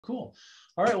Cool.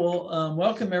 All right. Well,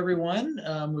 welcome everyone.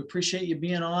 We appreciate you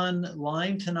being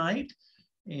online tonight.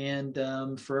 And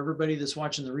for everybody that's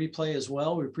watching the replay as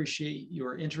well, we appreciate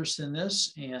your interest in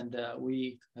this, and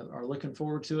we are looking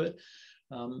forward to it.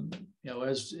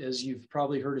 As you've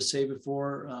probably heard us say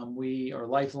before, we are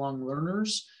lifelong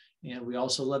learners, and we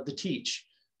also love to teach.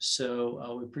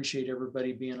 So we appreciate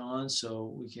everybody being on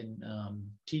so we can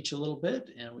teach a little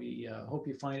bit, and we hope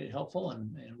you find it helpful,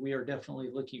 and we are definitely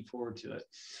looking forward to it.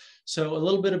 So a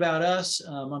little bit about us.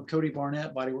 I'm Cody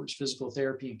Barnett, Bodyworks Physical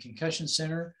Therapy and Concussion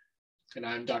Center. And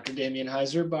I'm Dr. Damian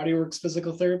Heiser, Bodyworks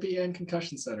Physical Therapy and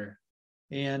Concussion Center.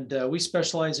 And we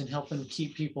specialize in helping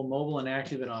keep people mobile and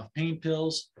active and off pain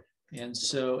pills. And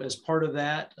so as part of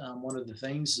that, one of the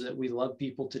things that we love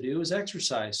people to do is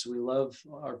exercise. So we love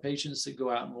our patients that go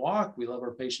out and walk. We love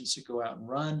our patients that go out and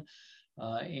run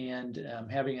and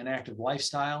having an active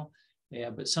lifestyle. Yeah,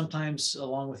 but sometimes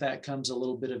along with that comes a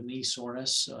little bit of knee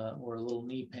soreness or a little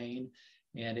knee pain.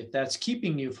 And if that's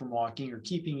keeping you from walking or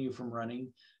keeping you from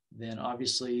running, then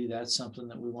obviously that's something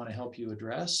that we want to help you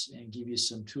address and give you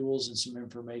some tools and some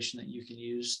information that you can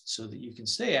use so that you can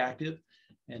stay active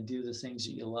and do the things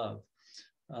that you love.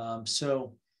 I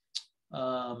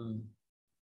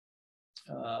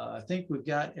think we've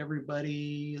got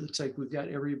everybody. Looks like we've got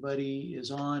everybody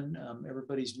is on.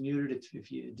 Everybody's muted. If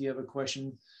you do have a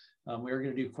question, we are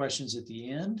going to do questions at the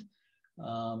end.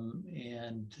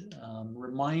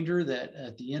 Reminder that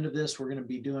at the end of this, we're going to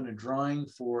be doing a drawing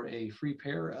for a free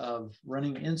pair of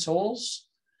running insoles.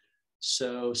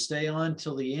 So stay on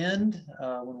till the end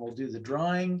when we'll do the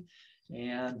drawing.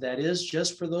 And that is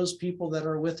just for those people that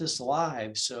are with us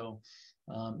live. So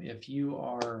if you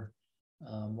are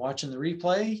watching the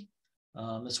replay,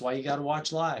 that's why you got to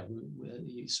watch live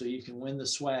so you can win the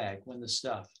swag, win the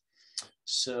stuff.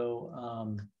 So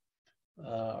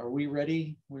are we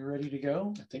ready? We ready to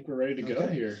go? I think we're ready to go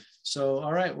here. So,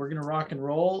 all right, we're going to rock and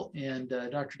roll, and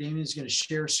Dr. Damian is going to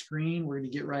share screen. We're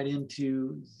going to get right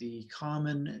into the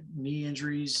common knee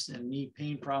injuries and knee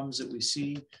pain problems that we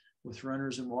see with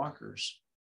runners and walkers.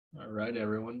 All right,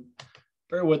 everyone.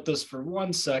 Bear with us for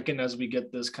 1 second as we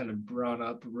get this kind of drawn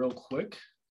up real quick.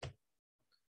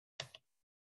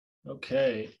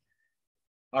 Okay.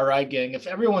 All right, gang, if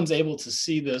everyone's able to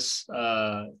see this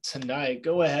tonight,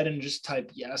 go ahead and just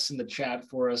type yes in the chat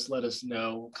for us. Let us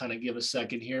know. We'll kind of give a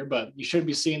second here, but you should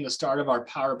be seeing the start of our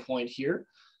PowerPoint here.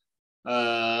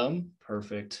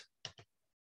 Perfect.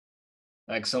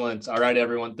 Excellent. All right,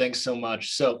 everyone, thanks so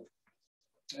much. So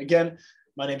again,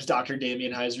 my name is Dr.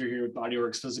 Damian Heiser here with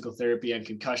Bodyworks Physical Therapy and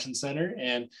Concussion Center.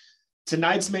 And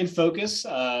tonight's main focus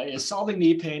is solving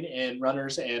knee pain in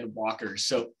runners and walkers.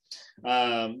 So,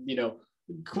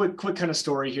 quick kind of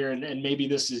story here, and maybe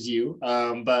this is you,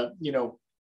 but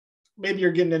maybe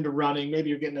you're getting into running, maybe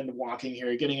you're getting into walking here,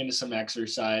 you're getting into some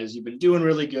exercise, you've been doing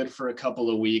really good for a couple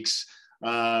of weeks,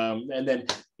 and then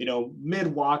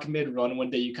mid-walk, mid-run one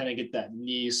day you kind of get that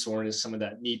knee soreness, some of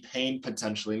that knee pain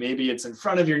potentially. Maybe it's in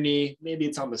front of your knee, maybe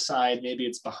it's on the side, maybe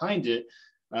it's behind it.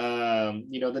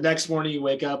 The next morning you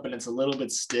wake up and it's a little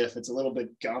bit stiff, it's a little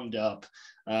bit gummed up.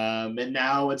 And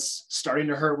now it's starting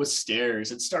to hurt with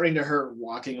stairs. It's starting to hurt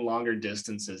walking longer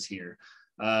distances here.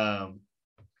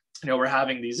 We're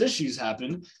having these issues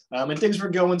happen and things were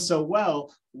going so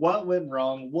well. What went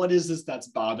wrong? What is this that's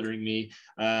bothering me?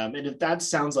 And if that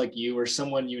sounds like you or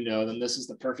someone then this is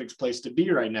the perfect place to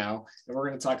be right now. And we're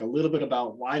going to talk a little bit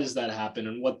about why does that happen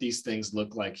and what these things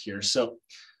look like here. So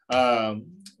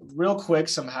real quick,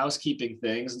 some housekeeping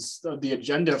things. So the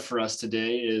agenda for us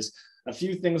today is a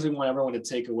few things we want everyone to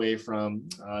take away from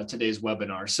today's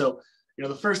webinar. So,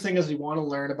 the first thing is we want to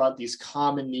learn about these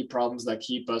common knee problems that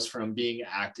keep us from being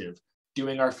active,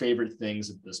 doing our favorite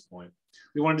things at this point.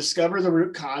 We want to discover the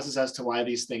root causes as to why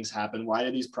these things happen. Why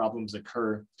do these problems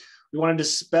occur? We want to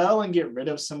dispel and get rid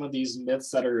of some of these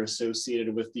myths that are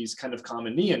associated with these kind of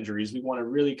common knee injuries. We want to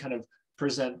really kind of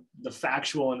present the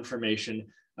factual information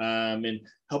and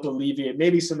help alleviate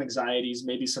maybe some anxieties,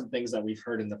 maybe some things that we've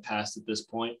heard in the past at this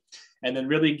point. And then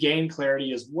really gain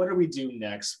clarity is what do we do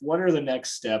next? What are the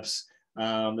next steps?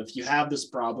 If you have this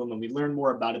problem and we learn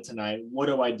more about it tonight, what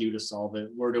do I do to solve it?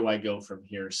 Where do I go from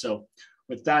here? So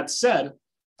with that said,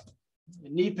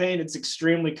 knee pain, it's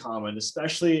extremely common,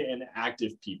 especially in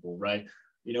active people, right?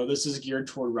 This is geared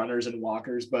toward runners and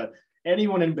walkers, but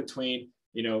anyone in between,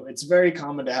 it's very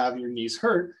common to have your knees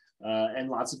hurt. And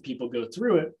lots of people go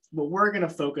through it. What we're going to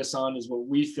focus on is what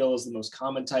we feel is the most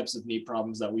common types of knee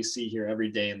problems that we see here every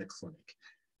day in the clinic.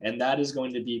 And that is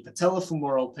going to be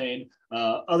patellofemoral pain,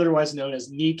 otherwise known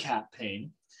as kneecap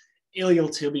pain,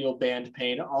 iliotibial band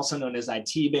pain, also known as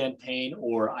IT band pain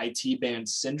or IT band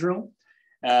syndrome,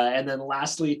 And then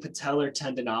lastly, patellar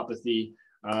tendinopathy.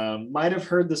 Might have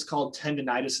heard this called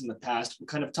tendinitis in the past. We'll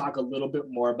kind of talk a little bit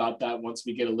more about that once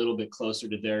we get a little bit closer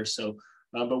to there. So,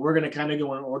 but we're going to kind of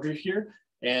go in order here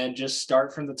and just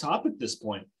start from the top at this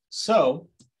point. So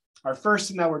our first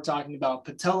thing that we're talking about,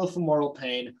 patellofemoral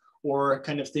pain, or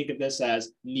kind of think of this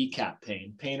as kneecap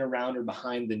pain, pain around or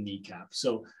behind the kneecap.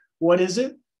 So what is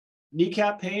it?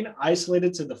 Kneecap pain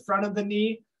isolated to the front of the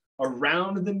knee,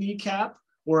 around the kneecap,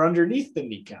 or underneath the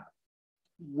kneecap.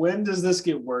 When does this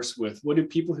get worse with? What do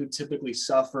people who typically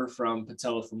suffer from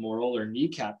patellofemoral or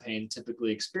kneecap pain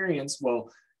typically experience?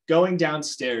 Well, going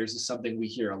downstairs is something we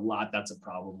hear a lot. That's a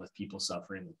problem with people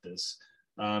suffering with this.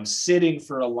 Sitting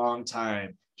for a long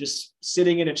time, just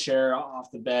sitting in a chair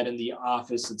off the bed in the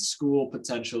office, at school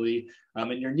potentially,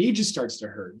 and your knee just starts to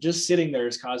hurt. Just sitting there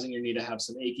is causing your knee to have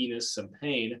some achiness, some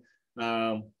pain.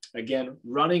 Again,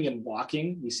 running and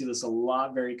walking, we see this a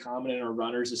lot, very common in our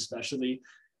runners especially,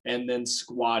 and then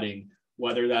squatting,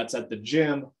 whether that's at the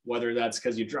gym, whether that's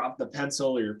because you dropped the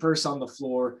pencil or your purse on the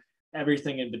floor,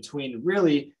 everything in between,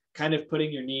 really kind of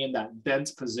putting your knee in that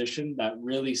bent position that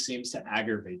really seems to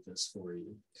aggravate this for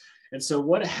you. And so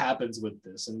what happens with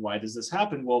this and why does this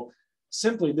happen? Well,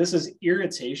 simply this is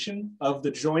irritation of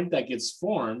the joint that gets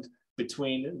formed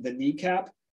between the kneecap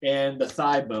and the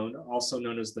thigh bone, also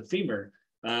known as the femur.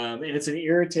 And it's an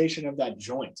irritation of that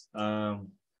joint.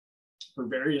 For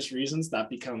various reasons, that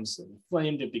becomes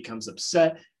inflamed, it becomes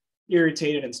upset,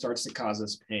 irritated, and starts to cause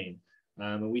us pain.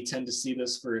 And we tend to see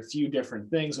this for a few different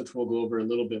things, which we'll go over a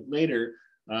little bit later,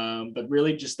 but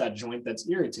really just that joint that's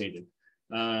irritated.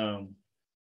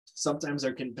 Sometimes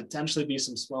there can potentially be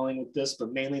some swelling with this,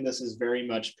 but mainly this is very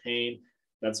much pain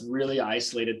that's really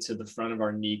isolated to the front of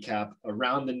our kneecap,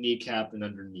 around the kneecap, and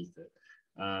underneath it.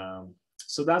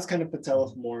 So that's kind of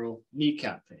patellofemoral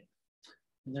kneecap pain.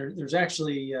 There's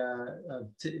actually,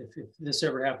 if this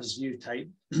ever happens to you,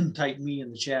 type me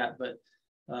in the chat, but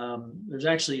there's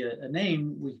actually a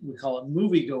name, we call it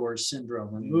moviegoer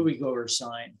syndrome, or moviegoer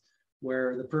sign,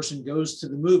 where the person goes to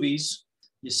the movies,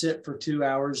 you sit for 2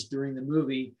 hours during the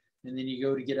movie, and then you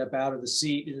go to get up out of the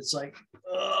seat, and it's like,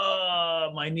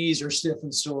 oh, my knees are stiff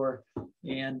and sore.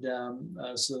 And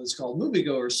so it's called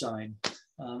moviegoer sign.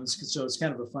 So it's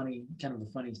kind of a funny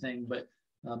thing, but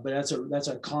that's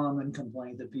a common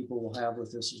complaint that people will have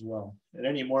with this as well. And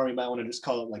anymore, we might want to just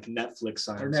call it like Netflix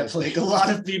signs. Or Netflix. I think a lot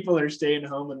of people are staying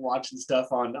home and watching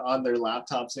stuff on their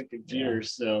laptops and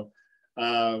computers. Yeah. So,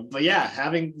 but yeah,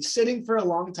 sitting for a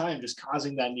long time, just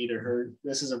causing that knee to hurt.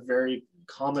 This is a very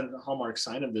common hallmark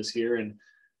sign of this here. And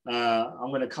I'm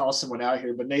going to call someone out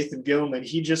here, but Nathan Gilman,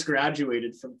 he just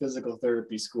graduated from physical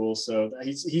therapy school. So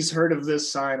he's heard of this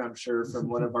sign, I'm sure, from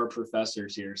one of our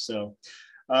professors here. So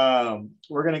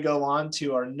we're going to go on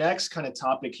to our next kind of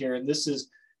topic here. And this is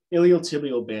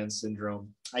iliotibial band syndrome,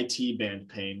 IT band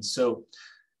pain. So,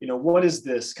 what is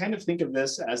this? Kind of think of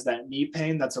this as that knee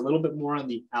pain that's a little bit more on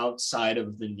the outside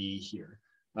of the knee here.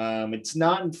 It's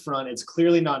not in front. It's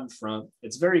clearly not in front.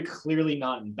 It's very clearly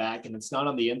not in back, and it's not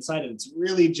on the inside. And it's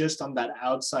really just on that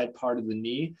outside part of the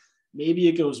knee. Maybe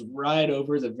it goes right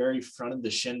over the very front of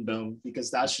the shin bone, because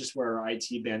that's just where our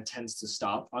IT band tends to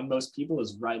stop on most people,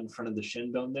 is right in front of the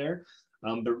shin bone there.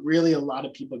 But really a lot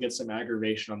of people get some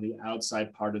aggravation on the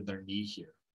outside part of their knee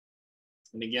here.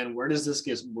 And again, where does this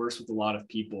get worse with a lot of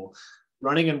people?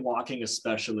 Running and walking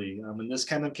especially, and this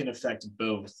kind of can affect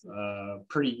both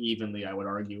pretty evenly, I would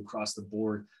argue, across the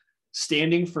board.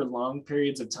 Standing for long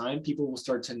periods of time, people will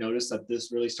start to notice that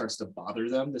this really starts to bother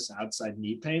them, this outside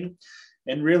knee pain.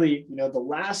 And really, the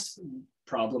last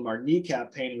problem, our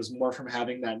kneecap pain, was more from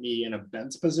having that knee in a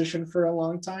bent position for a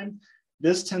long time.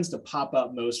 This tends to pop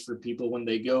up most for people when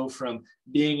they go from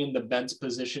being in the bent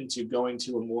position to going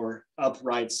to a more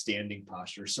upright standing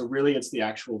posture. So really it's the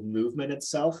actual movement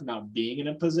itself, not being in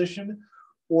a position,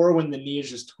 or when the knee is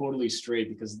just totally straight,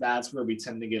 because that's where we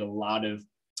tend to get a lot of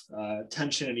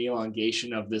tension and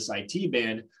elongation of this IT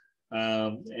band.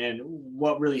 And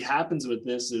what really happens with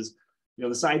this is,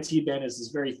 this IT band is this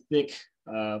very thick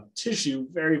tissue,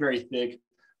 very, very thick,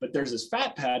 but there's this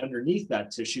fat pad underneath that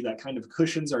tissue that kind of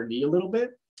cushions our knee a little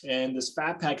bit. And this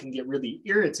fat pad can get really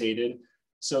irritated.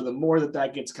 So the more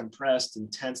that gets compressed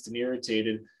and tensed and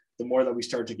irritated, the more that we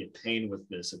start to get pain with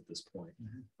this at this point.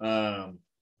 Mm-hmm.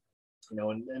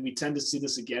 And we tend to see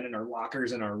this again in our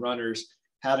walkers and our runners.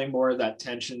 Having more of that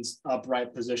tensions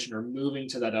upright position, or moving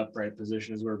to that upright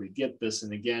position, is where we get this.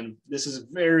 And again, this is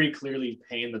very clearly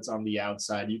pain that's on the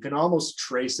outside. You can almost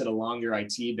trace it along your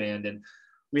IT band. And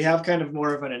we have kind of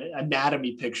more of an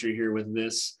anatomy picture here with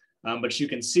this, but you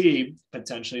can see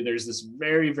potentially there's this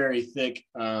very, very thick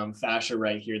fascia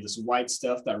right here, this white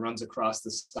stuff that runs across the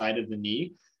side of the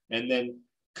knee. And then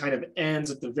kind of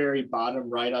ends at the very bottom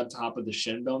right on top of the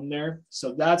shin bone there.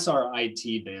 So that's our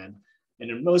IT band. And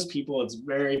in most people, it's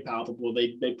very palpable.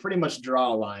 They pretty much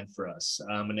draw a line for us.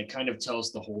 And it kind of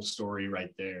tells the whole story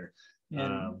right there.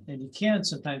 And you can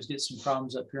sometimes get some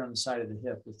problems up here on the side of the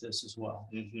hip with this as well.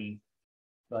 Mm-hmm.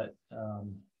 But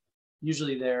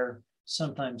usually there,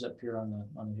 sometimes up here on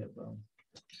the hip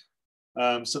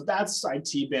bone. So that's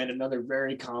IT band, another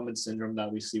very common syndrome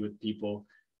that we see with people.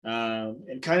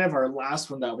 And kind of our last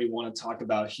one that we want to talk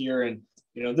about here. And,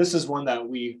 this is one that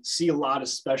we see a lot,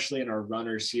 especially in our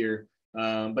runners here,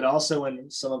 but also in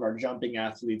some of our jumping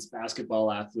athletes,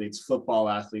 basketball athletes, football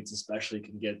athletes, especially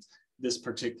can get this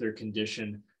particular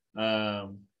condition.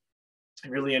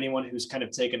 Really anyone who's kind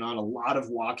of taken on a lot of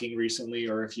walking recently,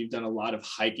 or if you've done a lot of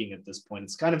hiking at this point.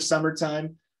 It's kind of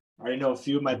summertime. I already know a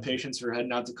few of my patients are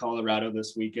heading out to Colorado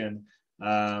this weekend,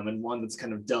 and one that's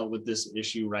kind of dealt with this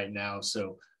issue right now.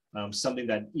 So something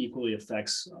that equally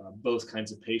affects both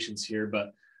kinds of patients here.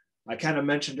 But I kind of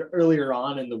mentioned earlier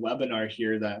on in the webinar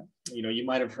here that, you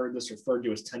might have heard this referred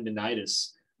to as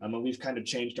tendinitis. And we've kind of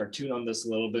changed our tune on this a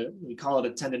little bit. We call it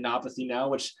a tendinopathy now,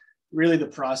 which really the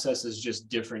process is just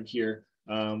different here.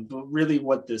 But really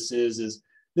what this is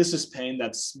pain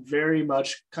that's very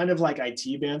much kind of like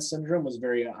IT band syndrome was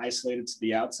very isolated to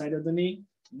the outside of the knee.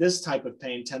 This type of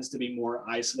pain tends to be more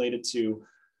isolated to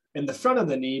in the front of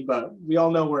the knee, but we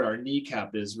all know where our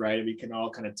kneecap is, right? We can all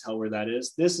kind of tell where that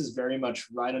is. This is very much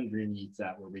right underneath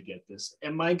that where we get this.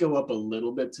 It might go up a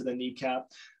little bit to the kneecap,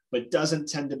 but doesn't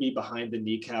tend to be behind the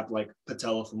kneecap like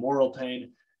patella femoral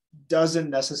pain, doesn't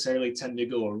necessarily tend to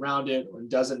go around it, or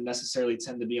doesn't necessarily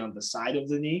tend to be on the side of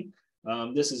the knee.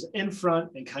 This is in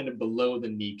front and kind of below the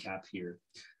kneecap here.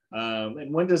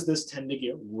 And when does this tend to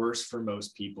get worse for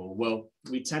most people? Well,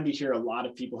 we tend to hear a lot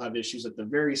of people have issues at the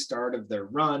very start of their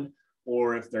run,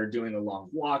 or if they're doing a long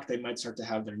walk, they might start to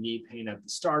have their knee pain at the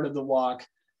start of the walk.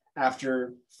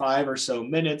 After 5 or so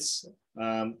minutes,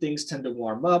 things tend to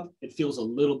warm up. It feels a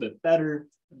little bit better,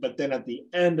 but then at the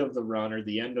end of the run or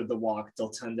the end of the walk,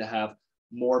 they'll tend to have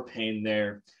more pain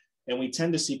there. And we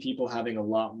tend to see people having a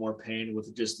lot more pain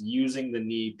with just using the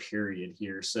knee period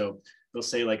here. So they'll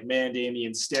say like, man,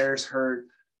 Damien, stairs hurt,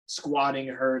 squatting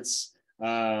hurts.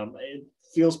 It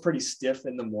feels pretty stiff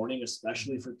in the morning,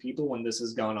 especially for people when this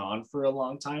has gone on for a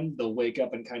long time. They'll wake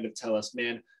up and kind of tell us,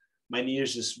 man, my knee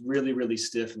is just really, really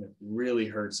stiff and it really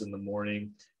hurts in the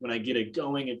morning. When I get it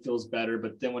going, it feels better.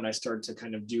 But then when I start to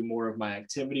kind of do more of my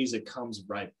activities, it comes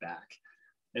right back.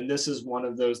 And this is one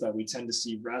of those that we tend to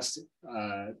see. Rest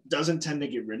doesn't tend to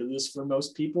get rid of this for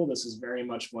most people. This is very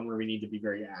much one where we need to be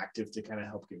very active to kind of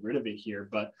help get rid of it here.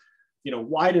 But,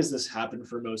 why does this happen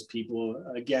for most people?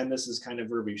 Again, this is kind of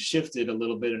where we've shifted a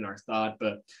little bit in our thought,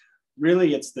 but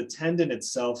really it's the tendon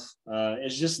itself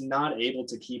is just not able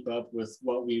to keep up with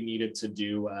what we need it to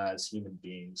do as human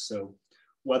beings. So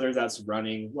whether that's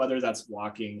running, whether that's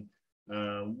walking,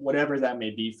 whatever that may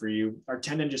be for you, our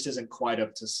tendon just isn't quite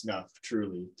up to snuff,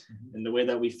 truly. Mm-hmm. And the way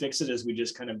that we fix it is we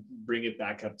just kind of bring it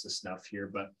back up to snuff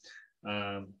here. But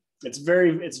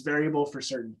it's variable for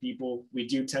certain people. We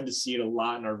do tend to see it a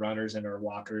lot in our runners and our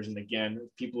walkers. And again,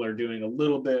 if people are doing a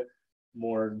little bit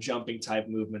more jumping type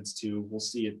movements too, we'll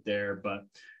see it there. But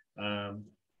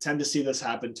tend to see this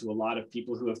happen to a lot of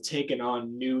people who have taken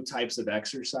on new types of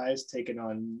exercise, taken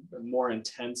on more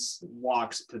intense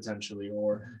walks potentially,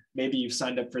 or maybe you've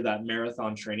signed up for that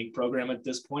marathon training program at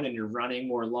this point and you're running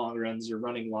more long runs, you're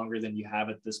running longer than you have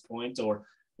at this point, or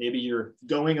maybe you're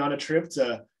going on a trip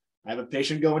to, I have a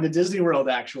patient going to Disney World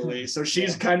actually. So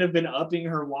she's kind of been upping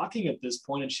her walking at this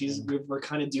point, and we're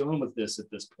kind of dealing with this at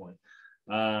this point,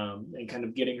 and kind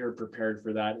of getting her prepared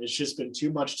for that. It's just been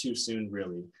too much too soon,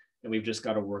 really. And we've just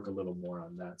got to work a little more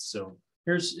on that. So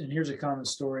here's a common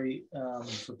story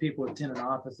for people with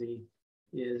tendinopathy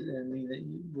is,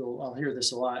 I'll hear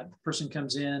this a lot. Person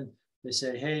comes in, they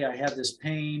say, hey, I have this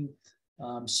pain.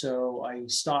 So I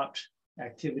stopped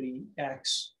activity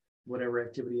X, whatever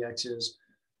activity X is.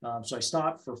 So I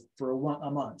stopped for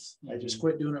a month. I just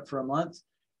quit doing it for a month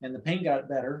and the pain got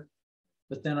better.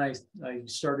 But then I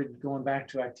started going back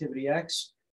to activity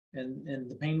X and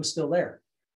the pain was still there.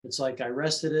 It's like I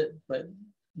rested it, but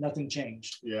nothing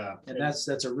changed. Yeah. And that's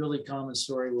a really common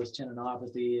story with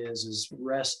tendinopathy is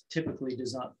rest typically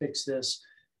does not fix this.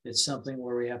 It's something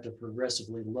where we have to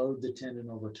progressively load the tendon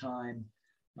over time.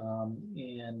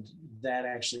 And that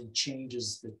actually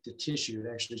changes the tissue.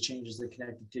 It actually changes the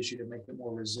connective tissue to make it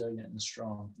more resilient and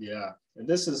strong. Yeah. And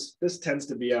this tends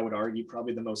to be, I would argue,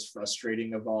 probably the most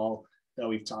frustrating of all that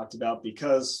we've talked about,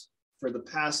 because for the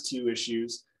past two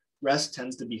issues, rest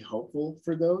tends to be helpful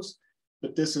for those.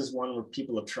 but this is one where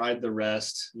people have tried the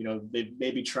rest, they've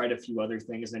maybe tried a few other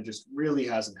things and it just really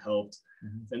hasn't helped.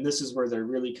 And this is where they're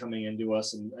really coming into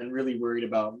us and really worried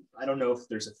about, I don't know if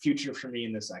there's a future for me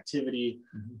in this activity,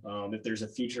 if there's a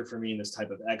future for me in this type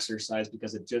of exercise,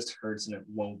 because it just hurts and it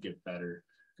won't get better.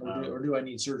 Or do I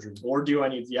need surgery? Or do I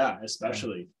need,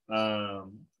 especially.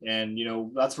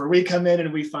 And, that's where we come in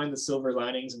and we find the silver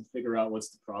linings and figure out what's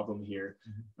the problem here.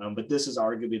 But this is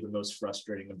arguably the most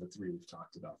frustrating of the three we've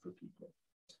talked about for people.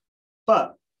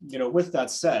 But, with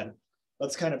that said,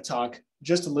 let's kind of talk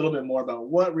just a little bit more about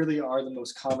what really are the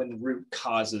most common root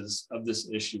causes of this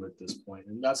issue at this point.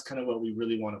 And that's kind of what we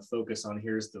really want to focus on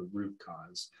here, is the root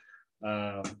cause.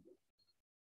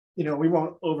 We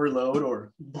won't overload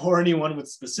or bore anyone with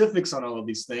specifics on all of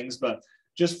these things, but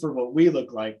just for what we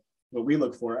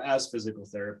look for as physical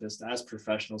therapists, as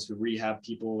professionals who rehab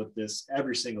people with this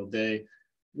every single day,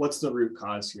 what's the root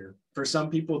cause here? For some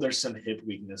people, there's some hip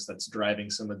weakness that's driving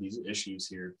some of these issues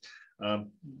here.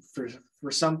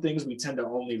 For some things, we tend to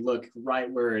only look right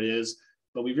where it is,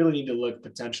 but we really need to look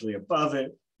potentially above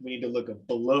it. We need to look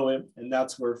below it, and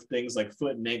that's where things like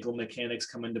foot and ankle mechanics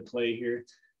come into play here.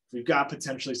 We've got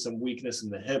potentially some weakness in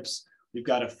the hips. We've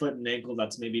got a foot and ankle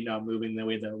that's maybe not moving the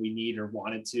way that we need or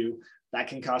want it to. That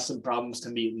can cause some problems to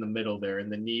meet in the middle there. And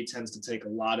the knee tends to take a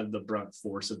lot of the brunt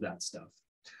force of that stuff.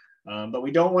 But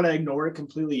we don't want to ignore it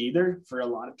completely either. For a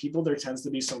lot of people, there tends to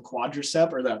be some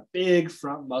quadricep, or that big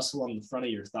front muscle on the front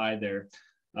of your thigh there.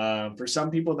 For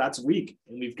some people, that's weak,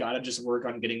 and we've got to just work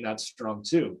on getting that strong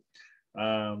too.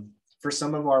 For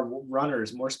some of our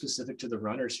runners, more specific to the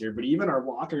runners here, but even our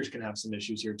walkers can have some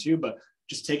issues here too. But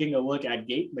just taking a look at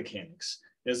gait mechanics,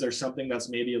 is there something that's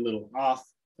maybe a little off,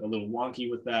 a little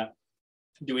wonky with that?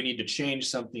 Do we need to change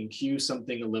something, cue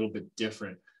something a little bit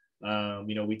different?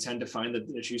 We tend to find that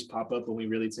the issues pop up when we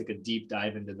really take a deep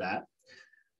dive into that.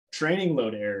 Training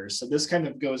load errors. So this kind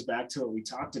of goes back to what we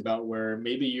talked about, where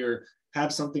maybe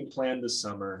have something planned this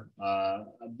summer, a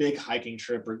big hiking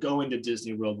trip, or going to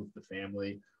Disney World with the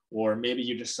family. Or maybe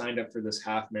you just signed up for this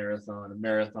half marathon, a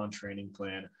marathon training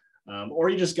plan, or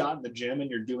you just got in the gym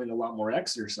and you're doing a lot more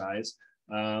exercise.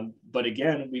 But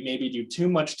again, we maybe do too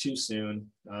much too soon,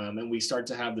 and we start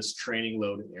to have this training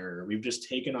load error. We've just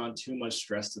taken on too much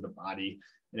stress to the body,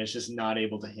 and it's just not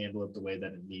able to handle it the way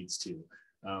that it needs to.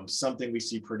 Something we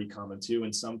see pretty common too.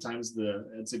 And sometimes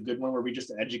it's a good one where we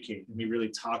just educate and we really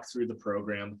talk through the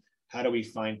program. How do we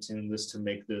fine tune this to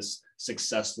make this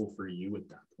successful for you at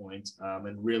that point,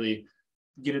 and really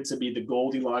get it to be the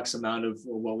Goldilocks amount of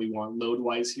what we want load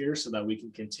wise here, so that we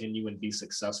can continue and be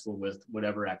successful with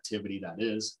whatever activity that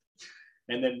is.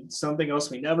 And then something else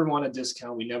we never want to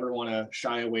discount, we never want to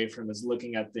shy away from, is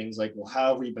looking at things like, well, how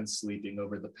have we been sleeping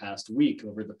over the past week,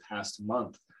 over the past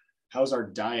month? How's our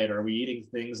diet? Are we eating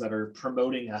things that are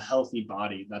promoting a healthy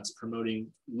body, that's promoting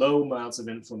low amounts of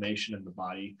inflammation in the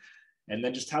body? And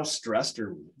then just how stressed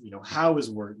are we? How is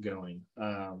work going?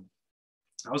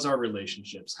 How's our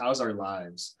relationships? How's our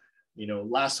lives?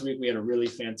 Last week we had a really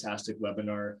fantastic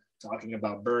webinar talking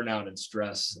about burnout and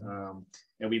stress.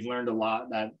 And we've learned a lot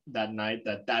that night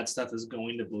that stuff is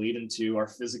going to bleed into our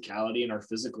physicality and our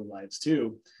physical lives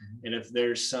too. And if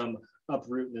there's some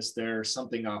uprootedness there,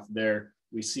 something off there,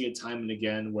 we see it time and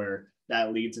again where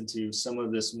that leads into some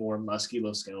of this more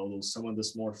musculoskeletal, some of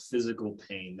this more physical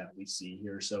pain that we see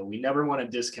here. So we never want to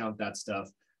discount that stuff,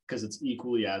 because it's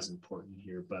equally as important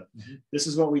here. But this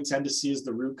is what we tend to see as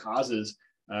the root causes.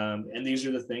 And these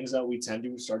are the things that we tend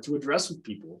to start to address with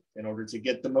people in order to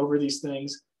get them over these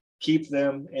things, keep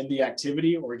them in the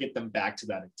activity, or get them back to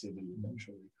that activity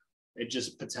eventually. It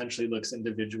just potentially looks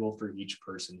individual for each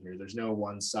person here. There's no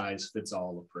one size fits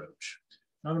all approach.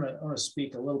 I'm going to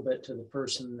speak a little bit to the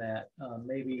person that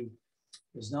maybe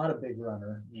is not a big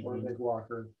runner or a big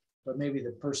walker, but maybe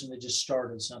the person that just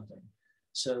started something.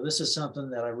 So this is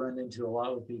something that I run into a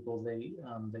lot with people.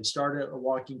 They start a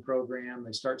walking program,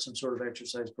 they start some sort of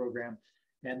exercise program,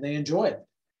 and they enjoy it,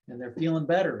 and they're feeling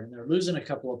better, and they're losing a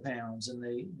couple of pounds, and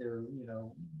they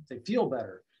feel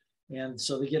better, and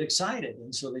so they get excited,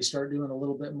 and so they start doing a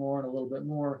little bit more and a little bit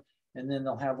more, and then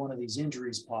they'll have one of these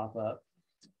injuries pop up.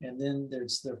 And then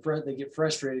they get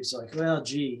frustrated. It's like, well,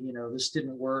 gee, this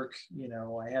didn't work.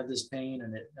 I had this pain,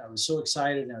 and I was so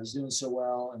excited, and I was doing so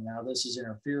well, and now this has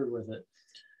interfered with it.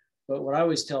 But what I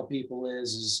always tell people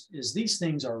is these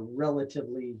things are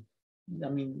relatively,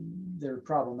 they're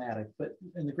problematic, but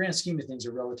in the grand scheme of things,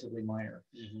 are relatively minor.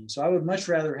 So I would much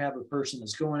rather have a person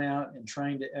that's going out and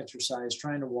trying to exercise,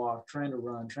 trying to walk, trying to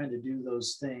run, trying to do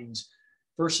those things,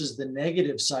 versus the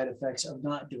negative side effects of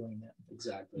not doing them.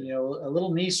 Exactly. A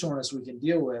little knee soreness we can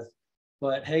deal with,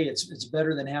 but hey, it's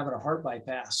better than having a heart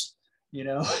bypass,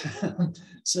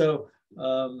 So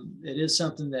It is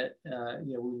something that,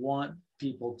 we want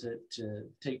people to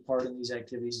take part in these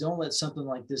activities. Don't let something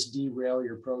like this derail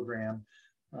your program.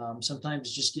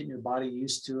 Sometimes just getting your body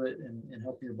used to it and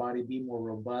helping your body be more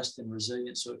robust and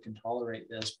resilient so it can tolerate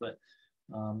this. But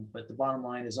the bottom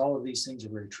line is all of these things are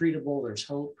very treatable. There's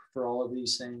hope for all of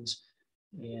these things.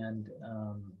 And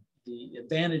the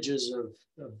advantages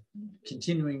of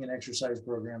continuing an exercise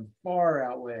program far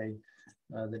outweigh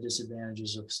the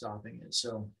disadvantages of stopping it.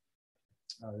 So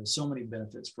there's so many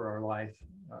benefits for our life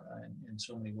in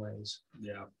so many ways.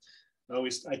 Yeah.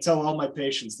 I tell all my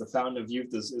patients the fountain of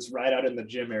youth is right out in the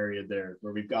gym area there,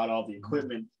 where we've got all the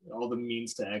equipment, all the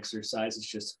means to exercise. It's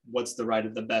just what's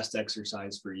the best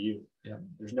exercise for you. Yeah.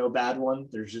 There's no bad one.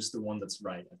 There's just the one that's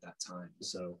right at that time.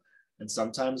 So, and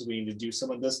sometimes we need to do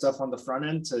some of this stuff on the front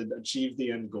end to achieve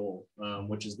the end goal,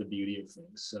 which is the beauty of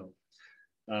things. So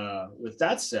with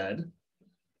that said,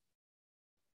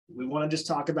 we want to just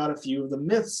talk about a few of the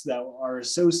myths that are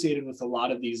associated with a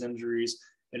lot of these injuries,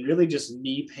 and really just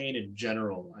knee pain in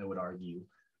general, I would argue.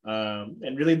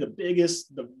 And really the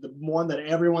biggest, the one that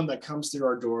everyone that comes through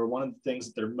our door, one of the things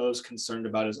that they're most concerned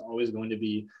about is always going to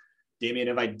be, Damian,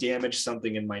 if I damage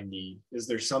something in my knee, is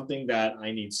there something that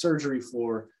I need surgery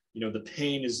for? The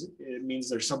pain it means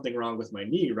there's something wrong with my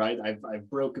knee, right? I've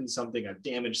broken something, I've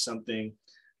damaged something.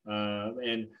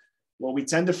 And what we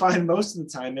tend to find most of the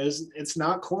time is it's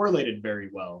not correlated very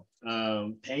well.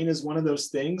 Pain is one of those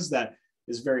things that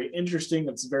is very interesting.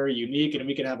 It's very unique, and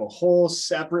we can have a whole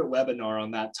separate webinar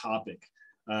on that topic.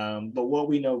 But what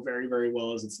we know very, very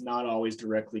well is it's not always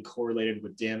directly correlated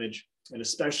with damage. And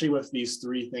especially with these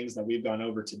three things that we've gone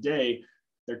over today,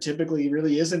 there typically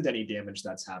really isn't any damage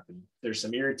that's happened. There's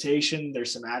some irritation,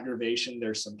 there's some aggravation,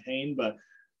 there's some pain, but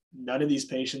none of these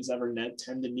patients ever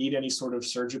tend to need any sort of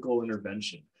surgical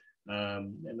intervention.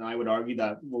 And I would argue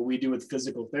that what we do with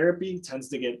physical therapy tends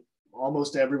to get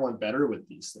almost everyone better with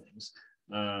these things.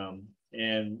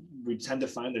 And we tend to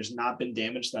find there's not been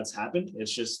damage that's happened.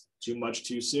 It's just too much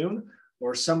too soon,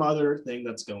 or some other thing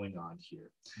that's going on here.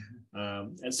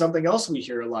 And something else we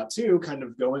hear a lot too, kind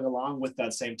of going along with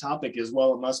that same topic, is,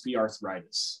 well, it must be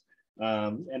arthritis.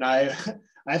 And I've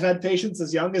had patients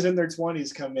as young as in their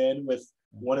 20s come in with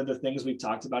one of the things we've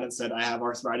talked about and said, I have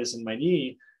arthritis in my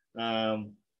knee.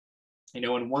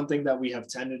 And one thing that we have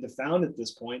tended to found at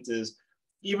this point is,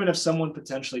 even if someone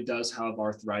potentially does have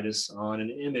arthritis on an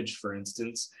image, for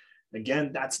instance, again,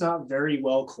 that's not very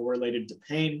well correlated to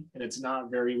pain, and it's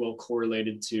not very well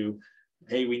correlated to,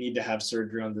 hey, we need to have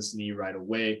surgery on this knee right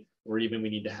away, or even we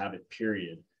need to have it,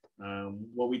 period.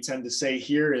 What we tend to say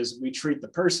here is we treat the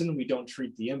person, we don't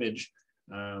treat the image.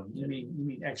 You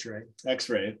mean X-ray?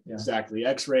 X-ray, yeah. Exactly.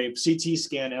 X-ray, CT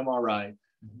scan, MRI.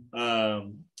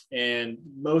 And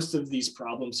most of these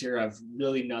problems here have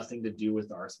really nothing to do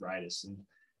with arthritis. And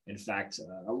in fact,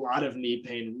 a lot of knee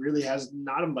pain really has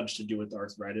not much to do with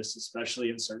arthritis, especially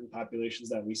in certain populations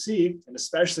that we see, and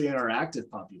especially in our active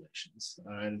populations.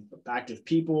 And active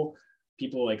people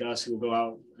like us who go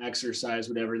out, exercise,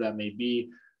 whatever that may be,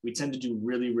 we tend to do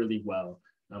really, really well.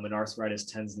 And arthritis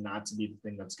tends not to be the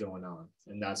thing that's going on.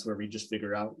 And that's where we just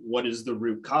figure out what is the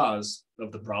root cause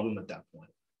of the problem at that point.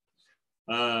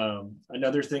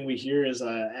 Another thing we hear is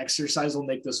exercise will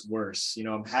make this worse.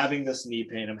 I'm having this knee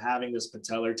pain, I'm having this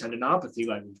patellar tendinopathy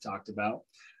like we've talked about,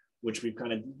 which we've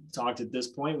kind of talked at this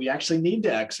point. We actually need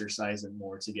to exercise it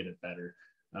more to get it better.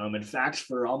 In fact,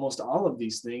 for almost all of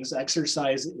these things,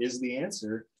 exercise is the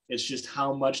answer. It's just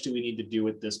how much do we need to do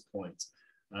at this point?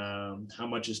 How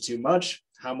much is too much?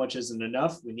 How much isn't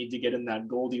enough? We need to get in that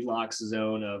Goldilocks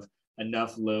zone of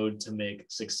enough load to make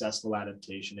successful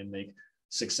adaptation and make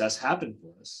success happen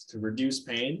for us, to reduce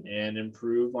pain and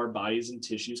improve our bodies and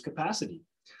tissues capacity.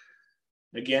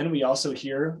 Again, we also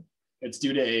hear it's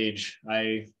due to age.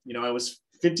 I was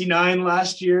 59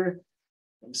 last year.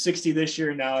 I'm 60 this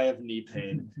year. Now I have knee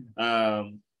pain.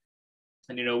 And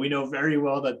we know very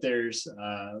well that there's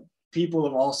people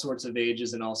of all sorts of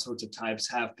ages and all sorts of types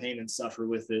have pain and suffer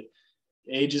with it.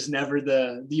 Age is never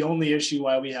the only issue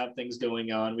why we have things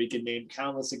going on. We can name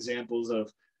countless examples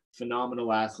of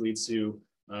phenomenal athletes who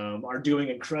are doing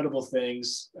incredible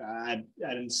things at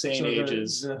insane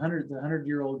ages. The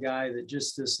 100-year-old guy that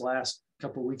just this last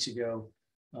couple of weeks ago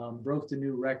broke the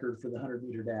new record for the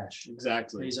 100-meter dash.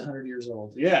 Exactly. He's 100 years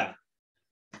old. Yeah.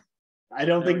 I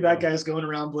don't think that guy's going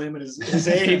around blaming his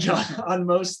age on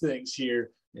most things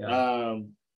here. Yeah.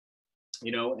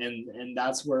 And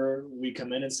that's where we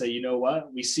come in and say, you know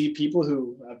what, we see people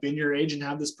who have been your age and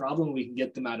have this problem, we can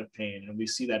get them out of pain. And we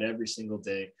see that every single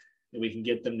day, and we can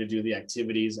get them to do the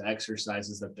activities,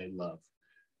 exercises that they love.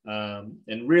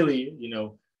 And really,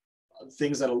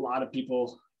 things that a lot of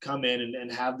people come in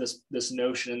and have this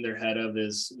notion in their head of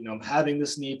is, you know, I'm having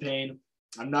this knee pain.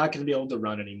 I'm not going to be able to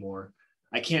run anymore.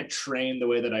 I can't train the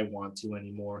way that I want to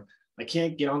anymore. I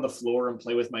can't get on the floor and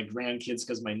play with my grandkids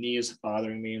because my knee is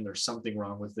bothering me and there's something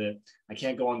wrong with it. I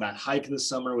can't go on that hike this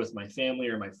summer with my family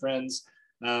or my friends.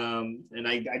 And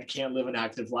I can't live an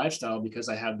active lifestyle because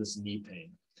I have this knee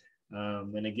pain.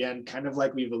 And again, kind of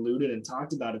like we've alluded and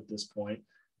talked about at this point,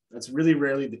 that's really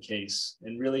rarely the case.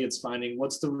 And really it's finding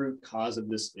what's the root cause of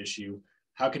this issue.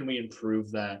 How can we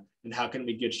improve that? And how can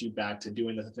we get you back to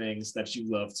doing the things that you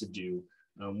love to do?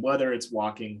 Whether it's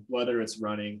walking, whether it's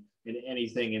running, and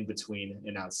anything in between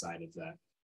and outside of that.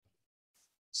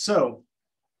 So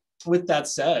with that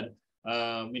said,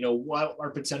 you know, what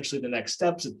are potentially the next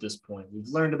steps at this point? We've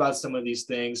learned about some of these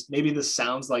things. Maybe this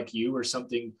sounds like you or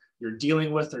something you're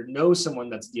dealing with or know someone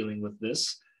that's dealing with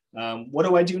this. What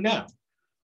do I do now?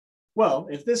 Well,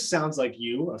 if this sounds like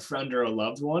you, a friend or a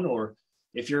loved one, or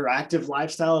if your active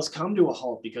lifestyle has come to a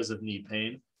halt because of knee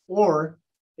pain, or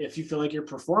if you feel like your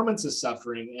performance is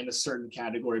suffering in a certain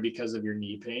category because of your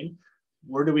knee pain,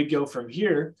 where do we go from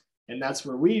here? And that's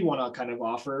where we want to kind of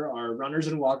offer our runners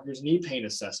and walkers knee pain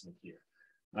assessment here.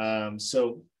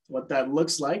 So what that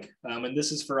looks like, and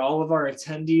this is for all of our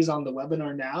attendees on the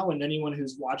webinar now and anyone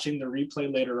who's watching the replay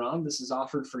later on, this is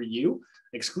offered for you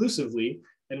exclusively.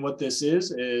 And what this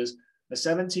is a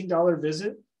 $17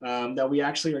 visit that we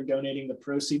actually are donating the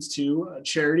proceeds to a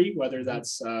charity, whether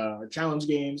that's our Challenge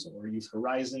Games or Youth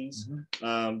Horizons,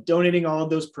 donating all of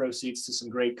those proceeds to some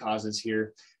great causes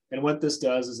here. And what this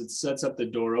does is it sets up the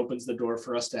door, opens the door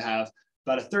for us to have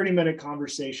about a 30-minute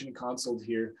conversation consult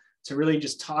here to really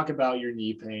just talk about your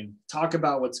knee pain, talk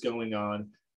about what's going on.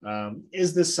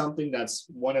 Is this something that's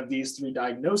one of these 3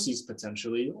 diagnoses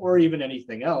potentially, or even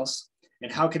anything else?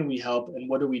 And how can we help? And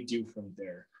what do we do from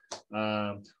there?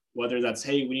 Whether that's,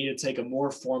 hey, we need to take a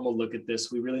more formal look at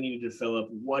this. We really need to develop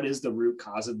what is the root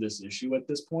cause of this issue at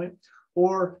this point?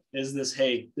 Or is this,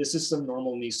 hey, this is some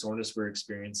normal knee soreness we're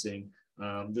experiencing.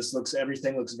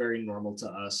 Everything looks very normal to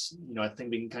us. You know, I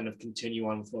think we can kind of continue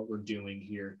on with what we're doing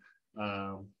here,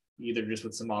 either just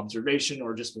with some observation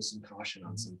or just with some caution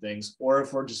on some things, or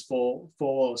if we're just full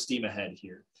steam ahead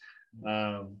here.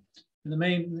 And the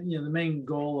main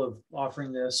goal of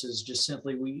offering this is just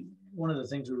simply one of the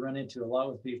things we run into a lot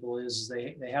with people is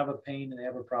they have a pain and they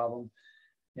have a problem,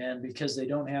 and because they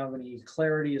don't have any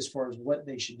clarity as far as what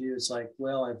they should do, it's like,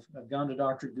 well, I've gone to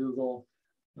Dr. Google,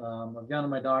 I've gone to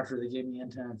my doctor, they gave me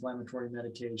anti-inflammatory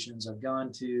medications, I've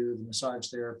gone to the massage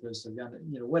therapist, I've gone to,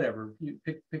 you know, whatever, you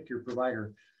pick your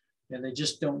provider, and they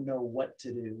just don't know what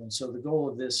to do. And so the goal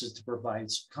of this is to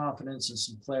provide some confidence and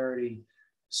some clarity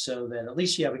so that at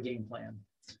least you have a game plan,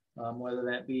 whether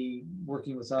that be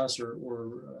working with us or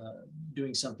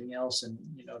doing something else. And,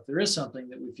 you know, if there is something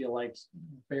that we feel like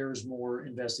bears more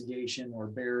investigation or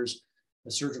bears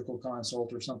a surgical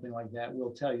consult or something like that,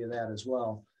 we'll tell you that as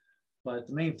well. But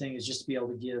the main thing is just to be able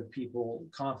to give people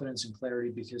confidence and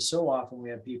clarity, because so often we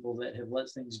have people that have let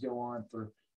things go on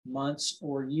for months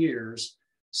or years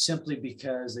simply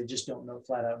because they just don't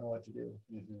flat out know what to do.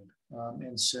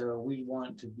 And so we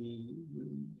want to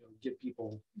give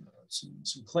people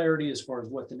some clarity as far as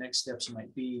what the next steps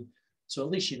might be. So at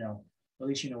least you know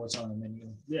what's on the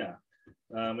menu. Yeah.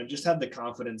 And just have the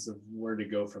confidence of where to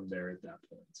go from there at that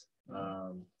point.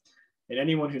 And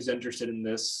anyone who's interested in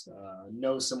this,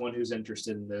 knows someone who's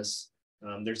interested in this.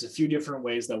 There's a few different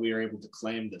ways that we are able to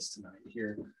claim this tonight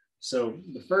here. So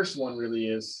the first one really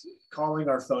is calling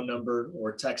our phone number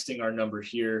or texting our number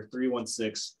here,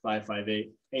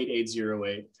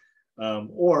 316-558-8808.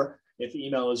 Or if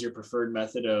email is your preferred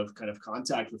method of kind of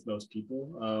contact with most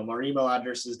people, our email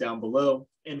address is down below,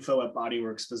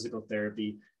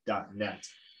 info@bodyworksphysicaltherapy.net.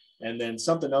 And then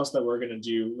something else that we're going to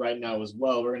do right now as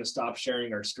well, we're going to stop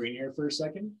sharing our screen here for a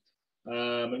second.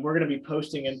 And we're going to be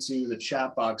posting into the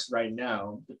chat box right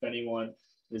now, if anyone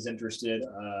is interested,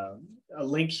 a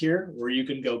link here where you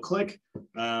can go click,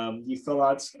 you fill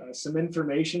out some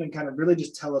information and kind of really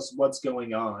just tell us what's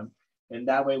going on. And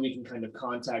that way we can kind of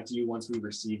contact you once we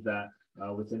receive that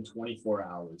within 24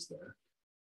 hours there.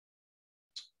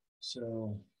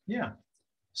 So, yeah.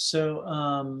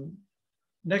 So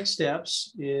next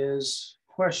steps is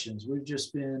questions. We've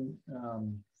just been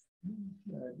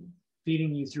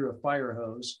feeding you through a fire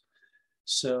hose.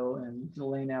 So, and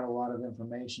laying out a lot of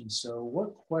information. So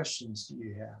what questions do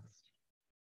you have?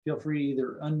 Feel free to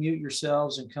either unmute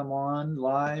yourselves and come on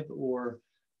live, or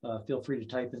feel free to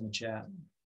type in the chat.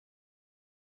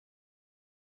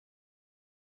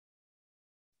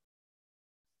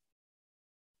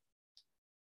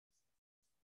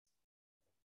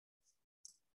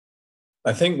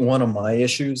 I think one of my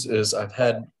issues is I've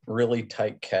had really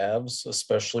tight calves,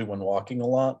 especially when walking a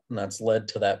lot, and that's led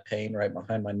to that pain right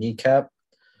behind my kneecap.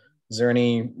 Is there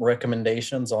any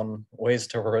recommendations on ways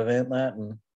to prevent that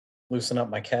and loosen up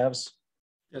my calves?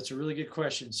 That's a really good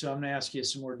question. So I'm going to ask you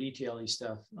some more detaily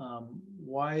stuff.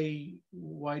 Why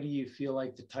do you feel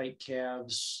like the tight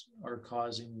calves are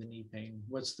causing the knee pain?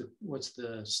 What's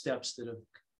the steps that have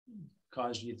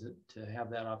caused you to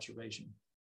have that observation?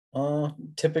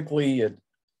 Typically it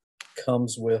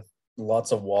comes with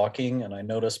lots of walking, and I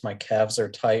notice my calves are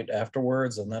tight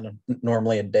afterwards, and then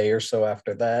normally a day or so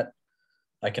after that,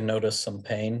 I can notice some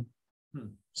pain.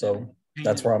 So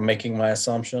that's where I'm making my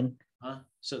assumption.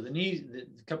 So the knee,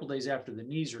 a couple days after, the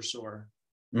knees are sore.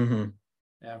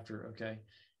 After, okay.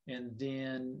 And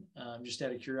then just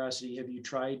out of curiosity, have you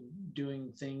tried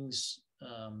doing things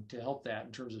to help that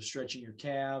in terms of stretching your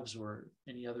calves or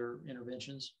any other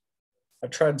interventions? I've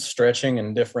tried stretching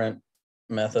and different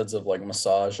methods of like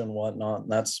massage and whatnot,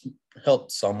 and that's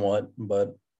helped somewhat,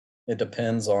 but it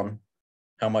depends on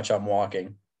how much I'm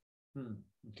walking.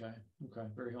 Okay,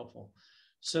 very helpful.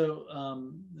 So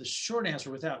the short answer,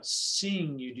 without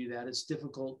seeing you do that, it's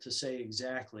difficult to say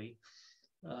exactly.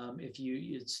 I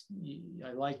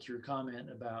like your comment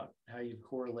about how you've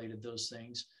correlated those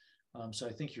things. So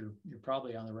I think you're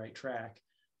probably on the right track.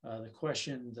 The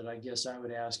question that I guess I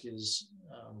would ask is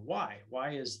why?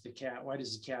 Why does the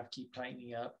calf keep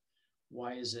tightening up?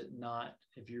 Why is it not,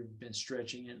 if you've been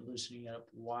stretching it, loosening it up,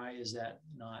 why is that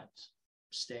not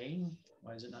staying?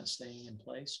 Why is it not staying in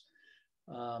place?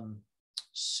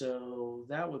 So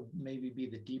that would maybe be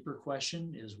the deeper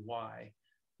question, is why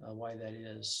that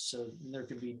is. So there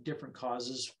can be different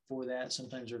causes for that.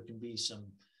 Sometimes there can be some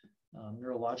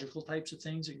neurological types of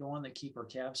things that go on that keep our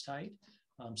calves tight.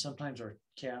 Sometimes our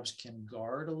calves can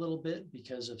guard a little bit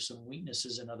because of some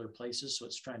weaknesses in other places. So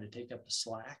it's trying to take up the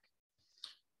slack.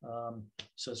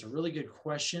 So it's a really good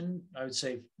question. I would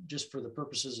say, just for the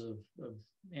purposes of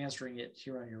answering it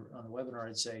here on the webinar,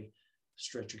 I'd say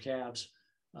stretch your calves.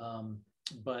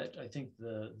 But I think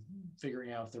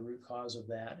figuring out the root cause of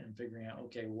that and figuring out,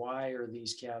 okay, why are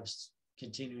these calves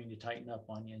continuing to tighten up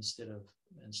on you instead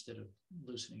of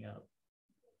loosening up?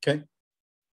 Okay.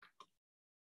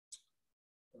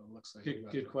 Well, looks like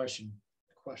good question.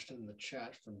 Question in the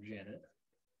chat from Janet.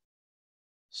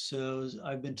 So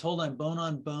I've been told I'm bone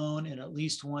on bone in at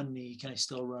least one knee. Can I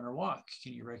still run or walk?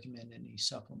 Can you recommend any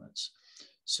supplements?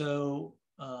 So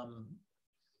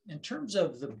in terms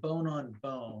of the bone on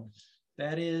bone,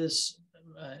 that is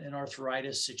an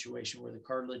arthritis situation where the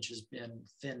cartilage has been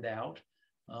thinned out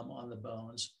on the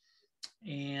bones.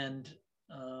 And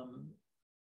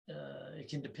it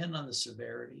can depend on the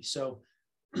severity. So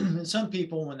in some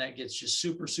people, when that gets just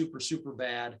super, super, super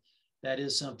bad, that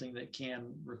is something that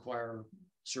can require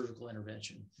surgical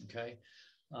intervention, okay?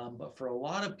 But for a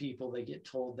lot of people, they get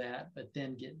told that, but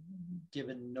then get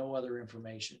given no other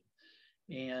information.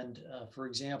 And for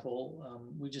example,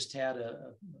 we just had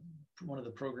one of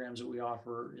the programs that we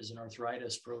offer is an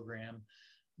arthritis program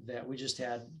that we just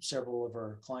had several of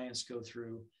our clients go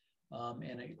through.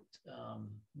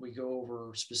 We go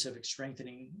over specific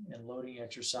strengthening and loading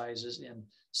exercises, and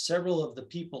several of the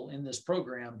people in this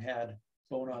program had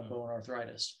bone-on-bone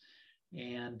arthritis,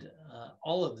 and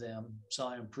all of them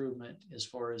saw improvement as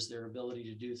far as their ability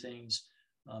to do things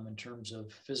in terms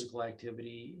of physical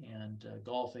activity and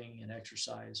golfing and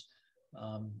exercise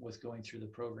with going through the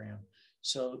program.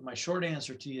 So my short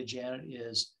answer to you, Janet,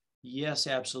 is yes,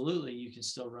 absolutely, you can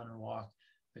still run and walk.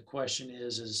 The question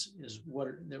is what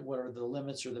are the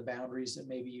limits or the boundaries that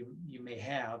maybe you may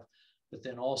have, but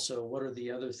then also what are the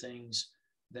other things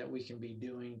that we can be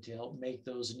doing to help make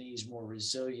those knees more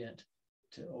resilient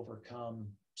to overcome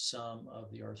some of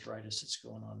the arthritis that's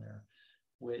going on there,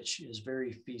 which is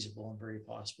very feasible and very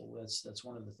possible. That's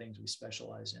one of the things we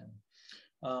specialize in.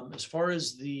 As far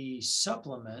as the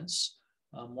supplements,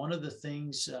 one of the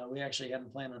things, we actually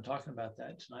hadn't planned on talking about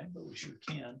that tonight, but we sure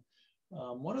can.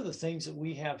 One of the things that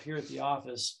we have here at the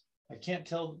office, I can't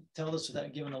tell this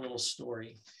without giving a little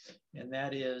story, and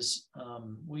that is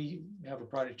we have a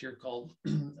product here called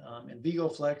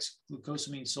Invigoflex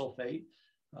glucosamine sulfate.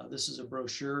 This is a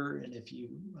brochure, and if you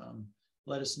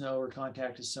let us know or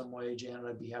contact us some way, Janet,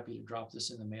 I'd be happy to drop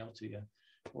this in the mail to you.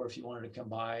 Or if you wanted to come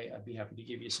by, I'd be happy to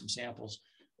give you some samples.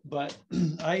 But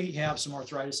I have some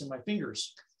arthritis in my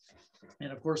fingers.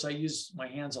 And of course, I use my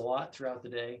hands a lot throughout the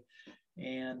day.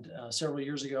 And several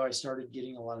years ago, I started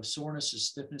getting a lot of soreness and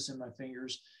stiffness in my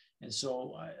fingers. And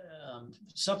so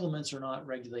supplements are not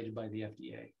regulated by the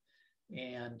FDA.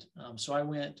 And so I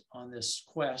went on this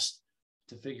quest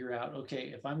to figure out,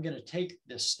 okay, if I'm going to take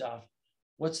this stuff,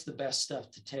 what's the best stuff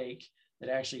to take that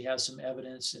actually has some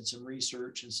evidence and some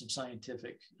research and some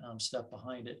scientific stuff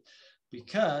behind it,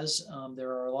 because there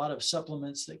are a lot of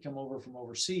supplements that come over from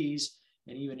overseas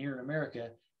and even here in America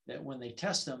that when they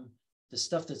test them, the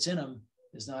stuff that's in them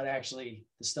is not actually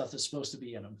the stuff that's supposed to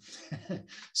be in them.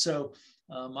 So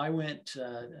I went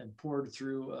and poured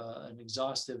through an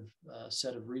exhaustive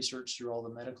set of research through all the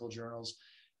medical journals.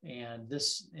 And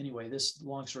this, anyway, this,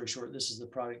 long story short, this is the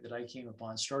product that I came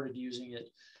upon, started using it.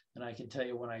 And I can tell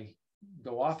you, when I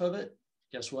go off of it,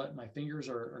 guess what? My fingers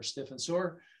are stiff and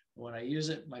sore. When I use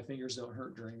it, my fingers don't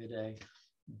hurt during the day.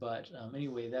 But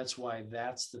anyway, that's why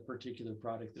that's the particular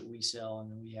product that we sell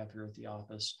and we have here at the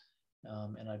office.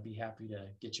 And I'd be happy to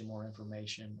get you more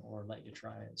information or let you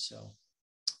try it. So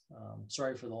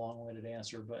sorry for the long-winded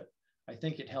answer, but I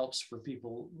think it helps for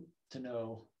people to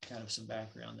know kind of some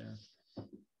background there.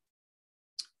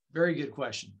 Very good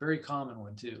question. Very common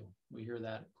one too. We hear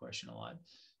that question a lot.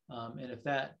 And if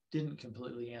that didn't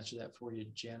completely answer that for you,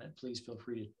 Janet, please feel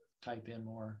free to type in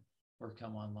more or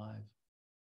come on live.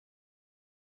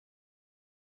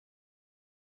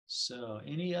 So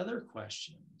any other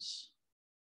questions?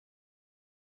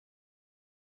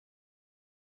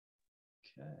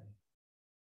 Okay.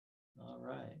 All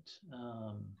right.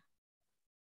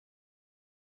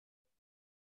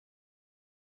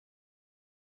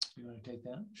 You want to take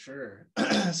that? Sure.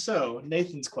 So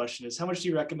Nathan's question is, how much do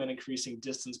you recommend increasing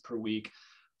distance per week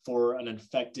for an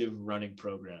effective running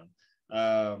program?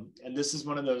 And this is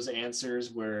one of those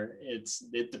answers where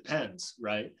it depends,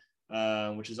 right?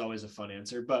 Which is always a fun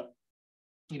answer. But,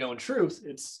 you know, in truth,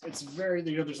 it's very,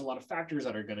 you know, there's a lot of factors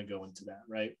that are going to go into that,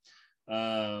 right?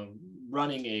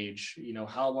 Running age, you know,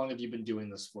 how long have you been doing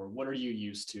this for? What are you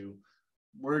used to?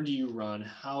 Where do you run?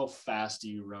 How fast do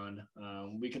you run?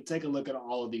 We could take a look at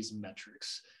all of these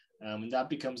metrics. And that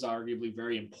becomes arguably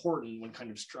very important when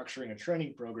kind of structuring a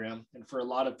training program. And for a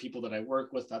lot of people that I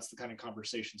work with, that's the kind of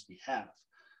conversations we have.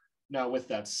 Now, with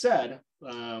that said,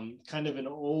 kind of an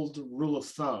old rule of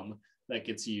thumb that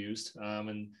gets used,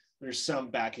 and there's some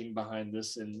backing behind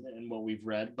this in what we've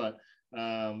read, but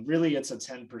really it's a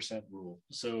 10% rule.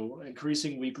 So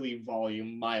increasing weekly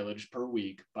volume mileage per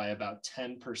week by about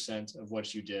 10% of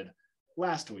what you did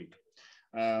last week.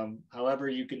 However,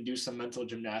 you can do some mental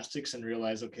gymnastics and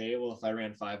realize, okay, well, if I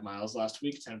ran 5 miles last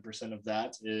week, 10% of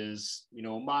that is, you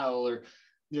know, a mile, or,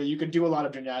 you know, you could do a lot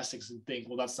of gymnastics and think,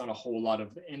 well, that's not a whole lot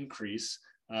of increase.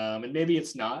 And maybe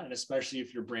it's not. And especially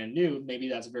if you're brand new, maybe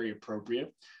that's very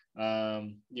appropriate.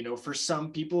 You know, for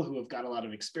some people who have got a lot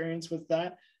of experience with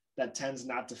that, that tends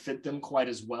not to fit them quite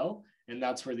as well. And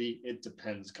that's where the "it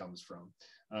depends" comes from.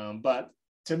 But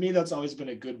to me, that's always been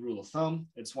a good rule of thumb.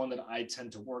 It's one that I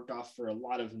tend to work off for a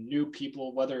lot of new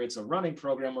people, whether it's a running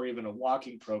program or even a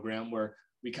walking program, where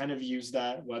we kind of use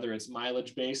that, whether it's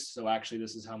mileage based. So actually,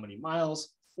 this is how many miles,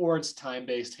 or it's time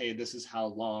based. Hey, this is how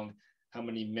long, how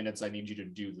many minutes I need you to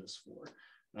do this for.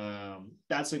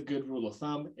 That's a good rule of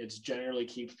thumb. It generally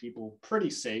keeps people pretty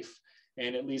safe,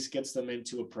 and at least gets them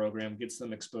into a program, gets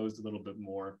them exposed a little bit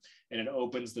more, and it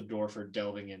opens the door for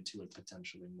delving into it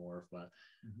potentially more. But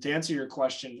to answer your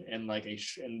question, and like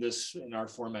in our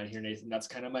format here, Nathan, that's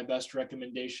kind of my best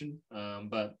recommendation.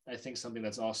 But I think something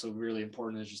that's also really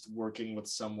important is just working with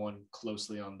someone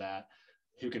closely on that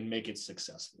who can make it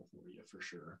successful for you, for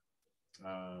sure.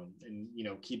 And, you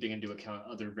know, keeping into account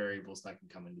other variables that can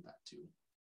come into that too.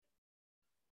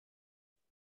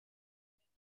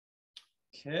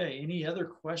 Okay, any other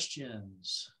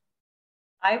questions?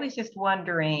 I was just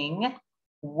wondering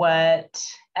what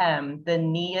the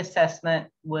knee assessment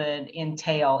would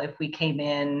entail if we came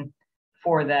in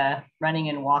for the running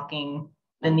and walking,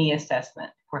 the knee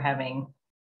assessment for having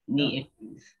knee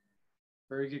issues.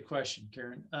 Very good question,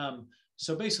 Karen.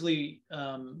 So basically,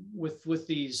 with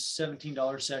these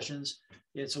 $17 sessions,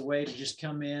 it's a way to just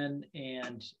come in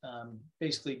and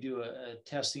basically do a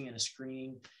testing and a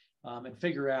screening and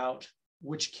figure out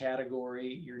which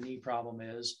category your knee problem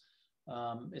is.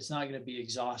 It's not going to be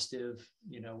exhaustive.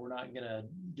 You know, we're not going to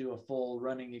do a full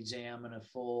running exam and a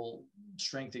full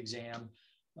strength exam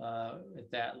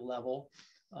at that level.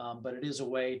 But it is a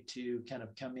way to kind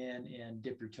of come in and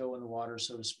dip your toe in the water,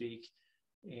 so to speak,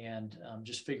 and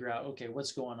just figure out, okay,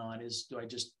 what's going on? Do I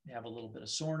just have a little bit of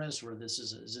soreness, or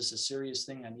is this a serious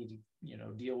thing I need to, you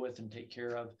know, deal with and take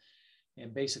care of?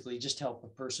 And basically just help a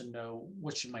person know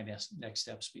what should my next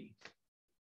steps be.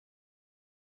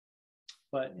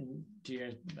 But to your,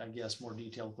 I guess, more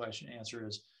detailed answer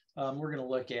is, we're going to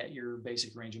look at your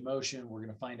basic range of motion. We're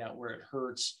going to find out where it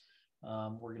hurts.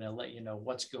 We're going to let you know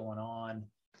what's going on.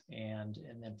 And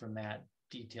then from that,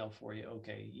 detail for you,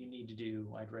 okay, you need to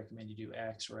do, I'd recommend you do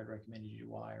X, or I'd recommend you do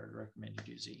Y, or I'd recommend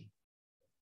you do Z.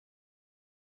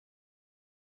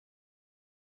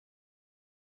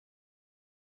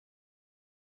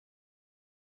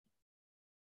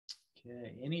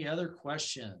 Okay, any other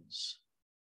questions?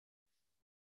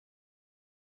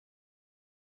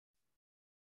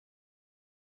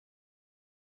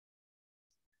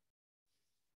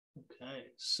 Okay,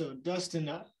 so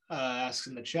Dustin asks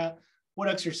in the chat, what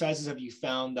exercises have you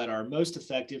found that are most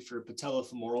effective for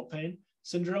patellofemoral pain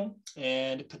syndrome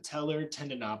and patellar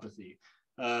tendinopathy?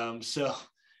 So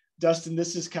Dustin,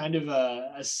 this is kind of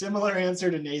a similar answer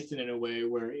to Nathan in a way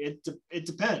where it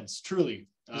depends, truly.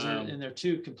 And they're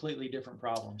two completely different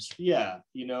problems. Yeah,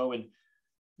 you know, and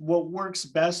what works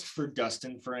best for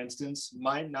Dustin, for instance,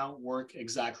 might not work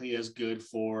exactly as good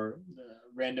for the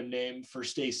random name for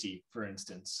Stacy, for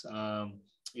instance.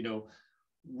 You know,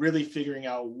 really figuring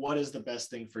out what is the best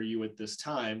thing for you at this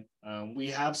time. We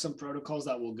have some protocols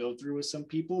that we'll go through with some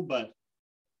people, but,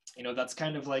 you know, that's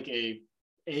kind of like A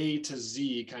to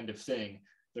Z kind of thing.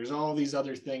 There's all these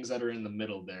other things that are in the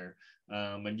middle there.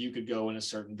 And you could go in a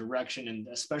certain direction, and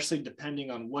especially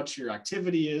depending on what your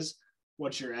activity is,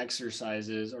 what your exercise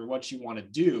is, or what you want to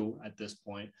do at this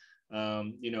point.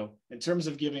 You know, in terms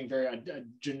of giving a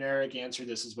generic answer,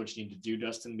 this is what you need to do,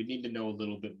 Dustin. We need to know a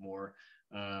little bit more.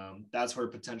 That's where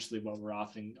potentially what we're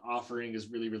offering is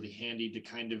really, really handy to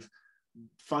kind of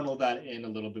funnel that in a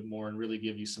little bit more and really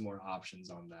give you some more options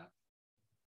on that.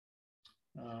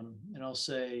 And I'll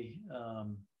say,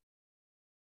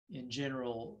 in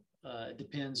general, it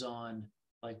depends on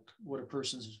like what a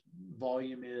person's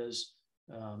volume is,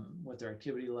 what their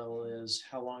activity level is,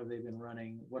 how long have they been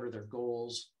running, what are their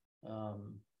goals,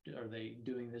 are they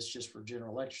doing this just for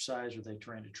general exercise, are they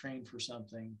trying to train for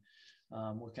something,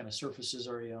 what kind of surfaces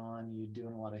are you on, you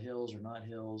doing a lot of hills or not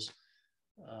hills.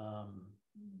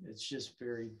 It's just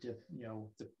very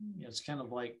it's kind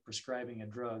of like prescribing a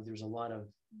drug. There's a lot of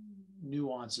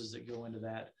nuances that go into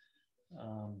that,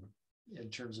 in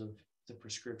terms of the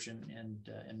prescription,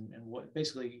 and what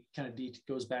basically kind of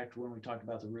goes back to when we talked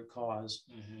about the root cause.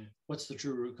 Mm-hmm. What's the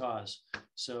true root cause?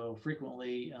 So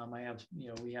frequently,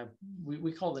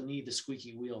 we call the knee the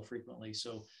squeaky wheel frequently.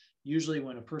 So usually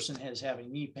when a person is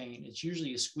having knee pain, it's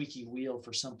usually a squeaky wheel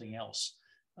for something else.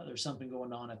 There's something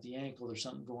going on at the ankle. There's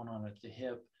something going on at the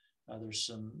hip. There's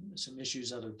some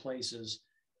issues other places.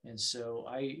 And so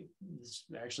it's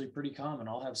actually pretty common.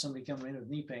 I'll have somebody come in with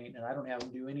knee pain and I don't have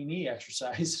them do any knee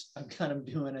exercise. I've got them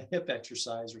doing a hip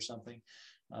exercise or something,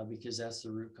 because that's the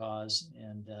root cause,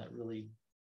 and really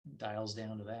dials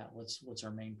down to that. What's our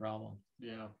main problem?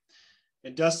 Yeah.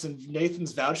 And Dustin,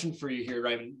 Nathan's vouching for you here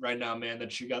right now, man,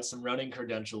 that you got some running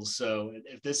credentials. So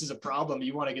if this is a problem,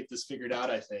 you want to get this figured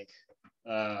out, I think.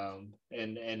 And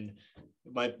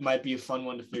it might be a fun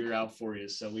one to figure out for you.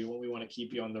 So we want to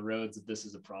keep you on the roads if this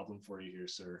is a problem for you here,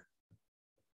 sir.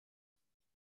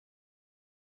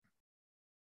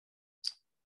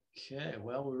 Okay,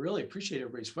 well, we really appreciate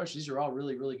everybody's questions. These are all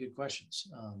really, really good questions.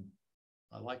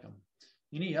 I like them.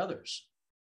 Any others?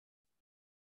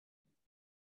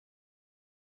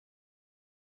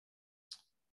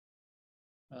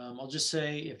 I'll just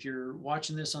say, if you're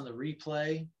watching this on the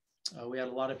replay, we had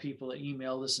a lot of people that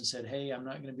emailed us and said, hey, I'm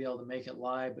not going to be able to make it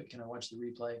live, but can I watch the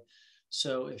replay?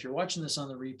 So if you're watching this on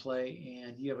the replay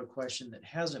and you have a question that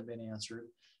hasn't been answered,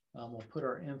 we'll put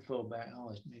our info back.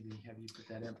 I'll maybe have you put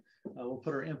that in. We'll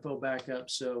put our info back up.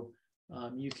 So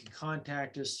you can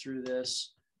contact us through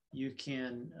this. You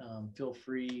can feel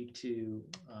free to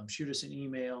shoot us an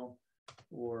email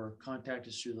or contact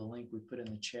us through the link we put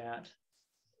in the chat.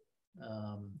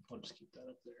 I'll just keep that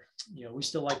up there. You know, we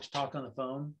still like to talk on the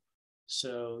phone.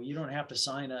 So you don't have to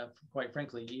sign up. Quite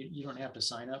frankly, you don't have to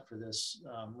sign up for this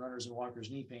runners and walkers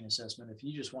knee pain assessment. If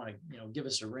you just want to, give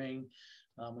us a ring,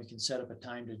 we can set up a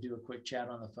time to do a quick chat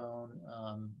on the phone.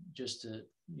 Just to,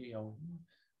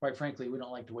 quite frankly, we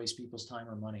don't like to waste people's time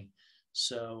or money.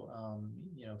 So,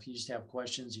 if you just have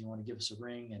questions, you want to give us a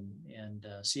ring and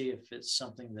see if it's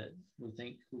something that we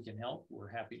think we can help, we're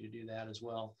happy to do that as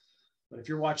well. But if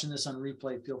you're watching this on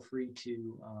replay, feel free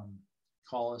to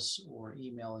call us or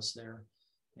email us there,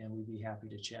 and we'd be happy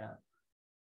to chat.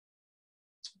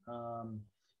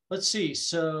 Let's see.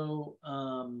 So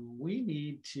we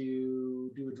need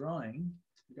to do a drawing.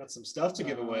 We got some stuff to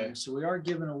give away. So we are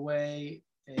giving away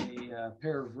a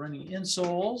pair of running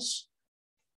insoles.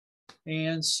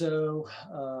 And so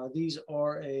these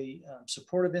are a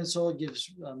supportive insole. It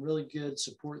gives really good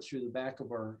support through the back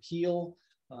of our heel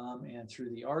and through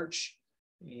the arch.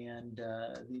 And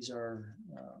these are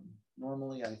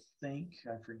normally, I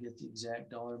forget the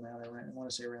exact dollar amount. I want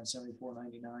to say around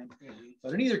 $74.99. Mm-hmm.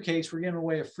 But in either case, we're giving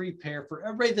away a free pair for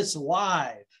everybody that's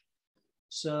live.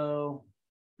 So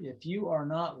if you are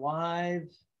not live,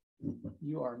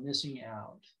 you are missing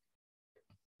out.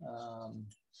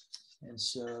 And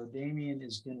so Damien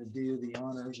is going to do the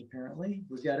honors, apparently.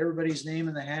 We've got everybody's name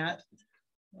in the hat.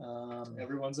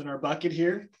 Everyone's in our bucket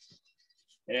here.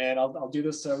 And I'll do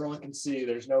this so everyone can see.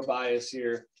 There's no bias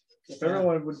here. If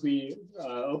everyone would be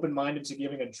open-minded to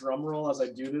giving a drum roll as I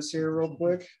do this here real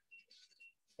quick.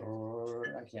 Or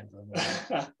I can't remember.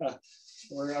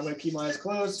 I'm going to keep my eyes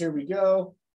closed. Here we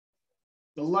go.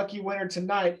 The lucky winner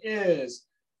tonight is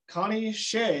Connie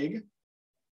Shag.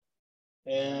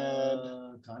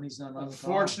 And Connie's not on.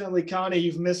 Unfortunately, Connie,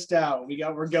 you've missed out.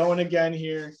 We're going again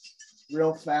here,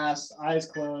 real fast, eyes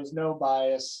closed, no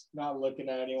bias, not looking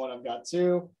at anyone. I've got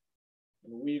two,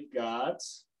 and we've got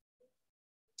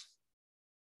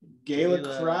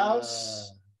Gayla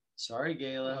Kraus. Sorry,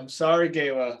 Gayla. I'm sorry,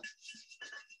 Gayla.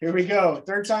 Here we go.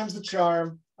 Third time's the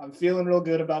charm. I'm feeling real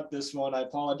good about this one. I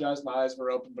apologize. My eyes were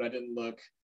open, but I didn't look.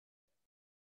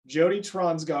 Jody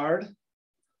Tronsgaard.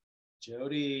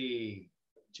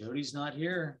 Jody's not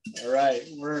here. All right.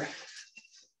 We're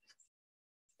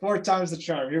four times the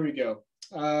charm. Here we go.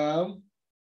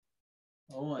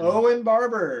 Owen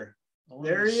Barber.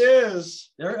 There he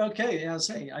is. There. Okay. Yeah. I'll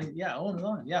say. Owen's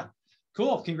on. Yeah.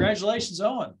 Cool. Congratulations,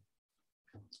 Owen.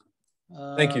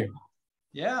 Thank you.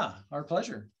 Yeah, our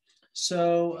pleasure.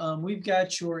 So we've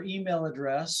got your email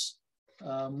address.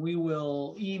 We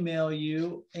will email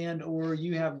you, and or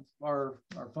you have our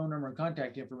phone number and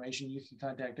contact information. You can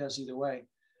contact us either way.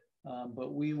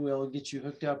 But we will get you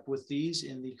hooked up with these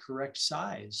in the correct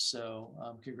size. So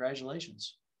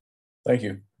congratulations. Thank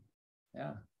you.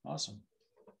 Yeah, awesome.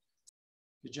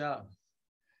 Good job.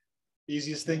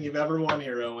 Easiest thing you've ever won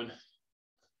here, Owen.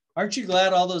 Aren't you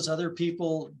glad all those other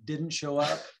people didn't show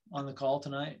up on the call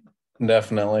tonight?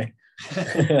 Definitely.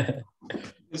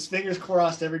 His fingers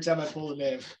crossed every time I pull the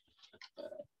name.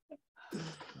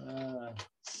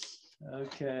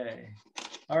 Okay.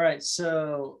 All right.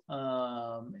 So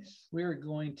we're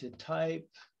going to type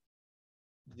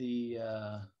the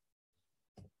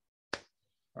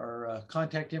our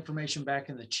contact information back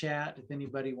in the chat if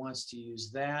anybody wants to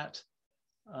use that.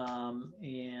 We're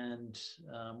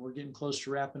getting close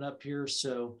to wrapping up here.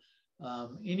 So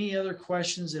any other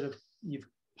questions that you've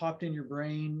popped in your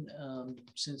brain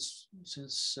since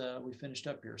we finished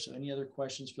up here? So any other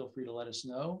questions, feel free to let us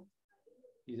know.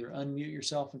 Either unmute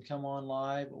yourself and come on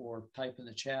live or type in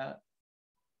the chat.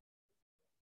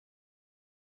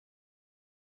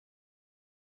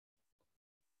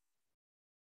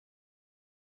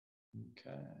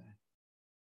 Okay.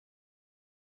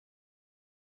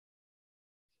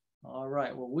 All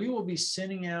right. Well, we will be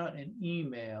sending out an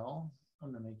email.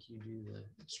 I'm going to make you do the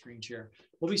screen share.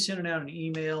 We'll be sending out an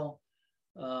email.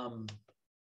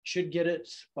 Should get it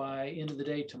by end of the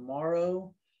day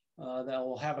tomorrow. That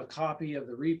will have a copy of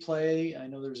the replay. I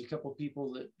know there's a couple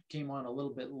people that came on a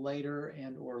little bit later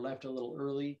and or left a little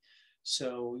early.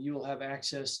 So you will have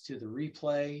access to the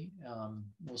replay.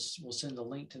 We'll send a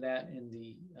link to that in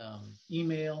the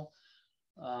email.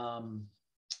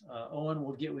 Owen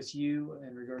will get with you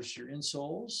in regards to your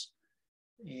insoles.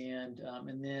 And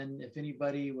then if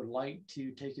anybody would like to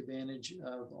take advantage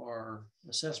of our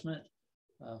assessment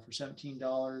for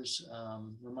 $17,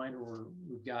 reminder,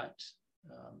 we've got,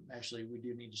 actually, we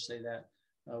do need to say that.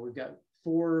 We've got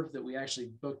 4 that we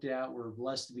actually booked out. We're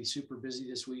blessed to be super busy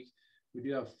this week. We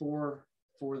do have 4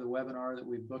 for the webinar that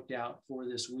we've booked out for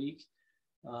this week.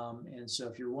 And so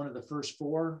if you're one of the first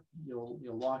 4, you'll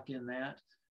lock in that.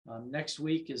 Next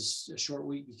week is a short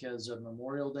week because of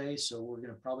Memorial Day. So we're going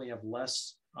to probably have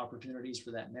less opportunities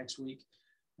for that next week.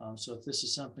 So if this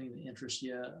is something that interests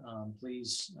you,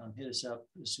 please hit us up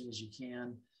as soon as you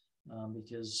can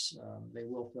because they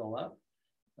will fill up.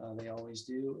 They always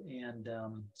do. And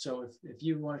so if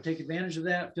you want to take advantage of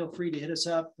that, feel free to hit us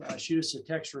up, shoot us a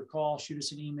text or a call, shoot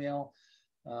us an email.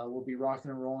 We'll be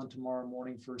rocking and rolling tomorrow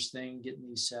morning, first thing, getting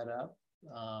these set up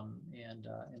and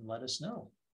let us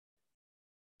know.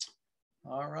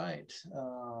 All right.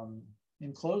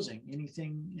 In closing,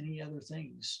 any other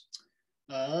things?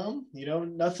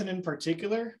 Nothing in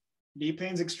particular. Knee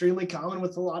pain is extremely common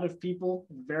with a lot of people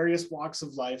in various walks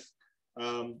of life.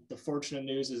 The fortunate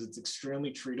news is it's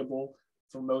extremely treatable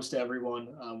for most everyone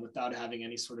without having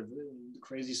any sort of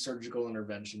crazy surgical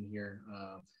intervention here.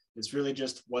 It's really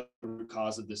just what the root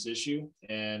cause of this issue,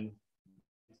 and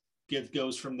it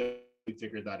goes from there. We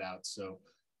figured that out. So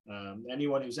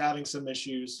anyone who's having some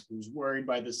issues, who's worried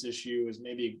by this issue, has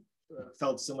maybe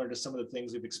felt similar to some of the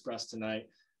things we've expressed tonight,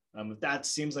 if that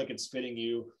seems like it's fitting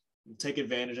you, take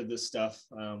advantage of this stuff.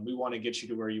 We want to get you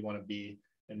to where you want to be,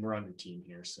 and we're on your team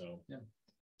here. So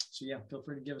yeah, feel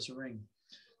free to give us a ring.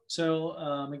 So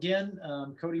again,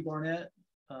 Cody Barnett,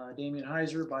 Damian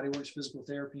Heiser, Bodyworks Physical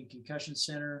Therapy and Concussion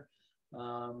Center.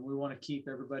 We want to keep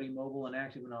everybody mobile and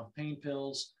active and off pain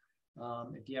pills.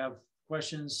 If you have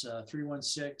questions,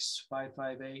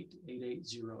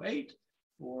 316-558-8808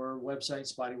 or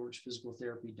websites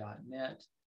bodyworksphysicaltherapy.net.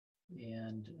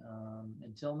 And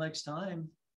until next time,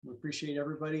 we appreciate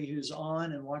everybody who's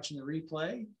on and watching the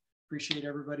replay. Appreciate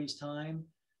everybody's time,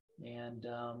 and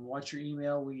watch your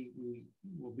email. We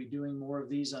will be doing more of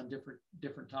these on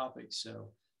different topics. So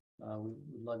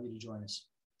we'd love you to join us.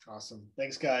 Awesome.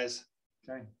 Thanks, guys.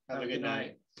 Okay. Have a good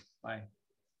night. Bye.